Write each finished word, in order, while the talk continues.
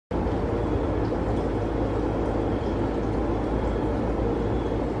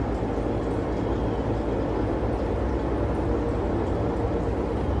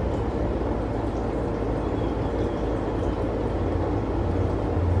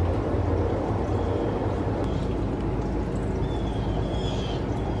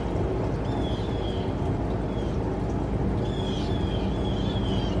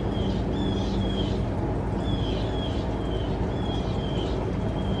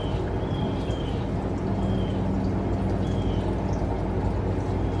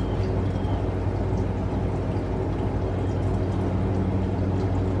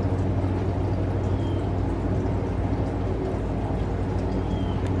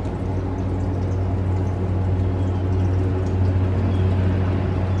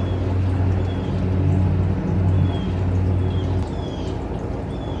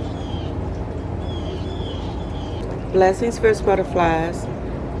Blessings, fierce butterflies.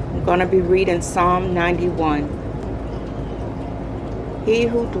 I'm going to be reading Psalm 91. He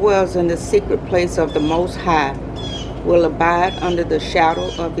who dwells in the secret place of the Most High will abide under the shadow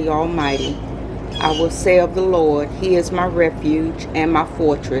of the Almighty. I will say of the Lord, He is my refuge and my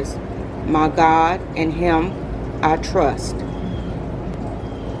fortress, my God, in Him I trust.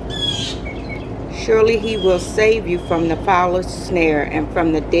 Surely He will save you from the foulest snare and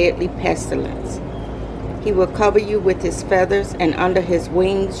from the deadly pestilence. He will cover you with His feathers, and under His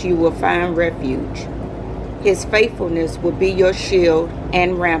wings you will find refuge. His faithfulness will be your shield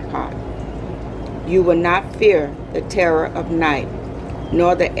and rampart. You will not fear the terror of night,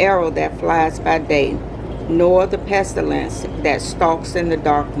 nor the arrow that flies by day, nor the pestilence that stalks in the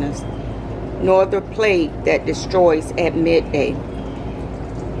darkness, nor the plague that destroys at midday.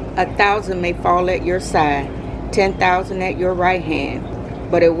 1,000 may fall at your side, 10,000 at your right hand,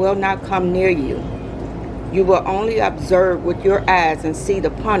 but it will not come near you. You will only observe with your eyes and see the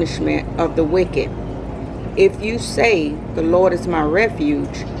punishment of the wicked. If you say, the Lord is my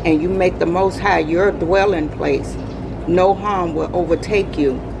refuge, and you make the Most High your dwelling place, no harm will overtake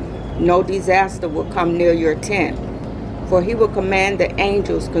you, no disaster will come near your tent. For He will command the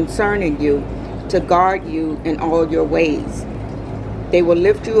angels concerning you to guard you in all your ways. They will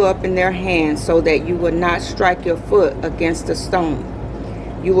lift you up in their hands so that you will not strike your foot against a stone.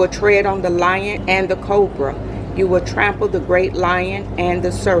 You will tread on the lion and the cobra. You will trample the great lion and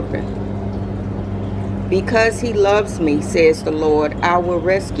the serpent. Because He loves me, says the Lord, I will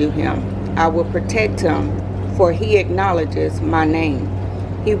rescue Him. I will protect Him, for He acknowledges my name.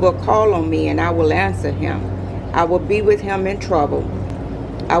 He will call on me, and I will answer Him. I will be with Him in trouble.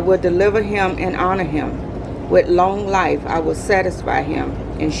 I will deliver Him and honor Him. With long life I will satisfy Him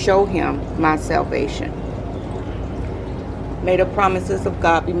and show Him my salvation. May the promises of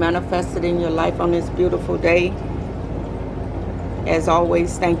God be manifested in your life on this beautiful day. As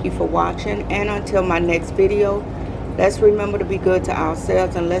always, thank you for watching. And until my next video, let's remember to be good to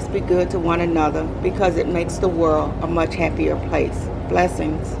ourselves, and let's be good to one another, because it makes the world a much happier place.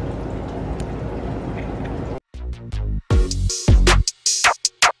 Blessings.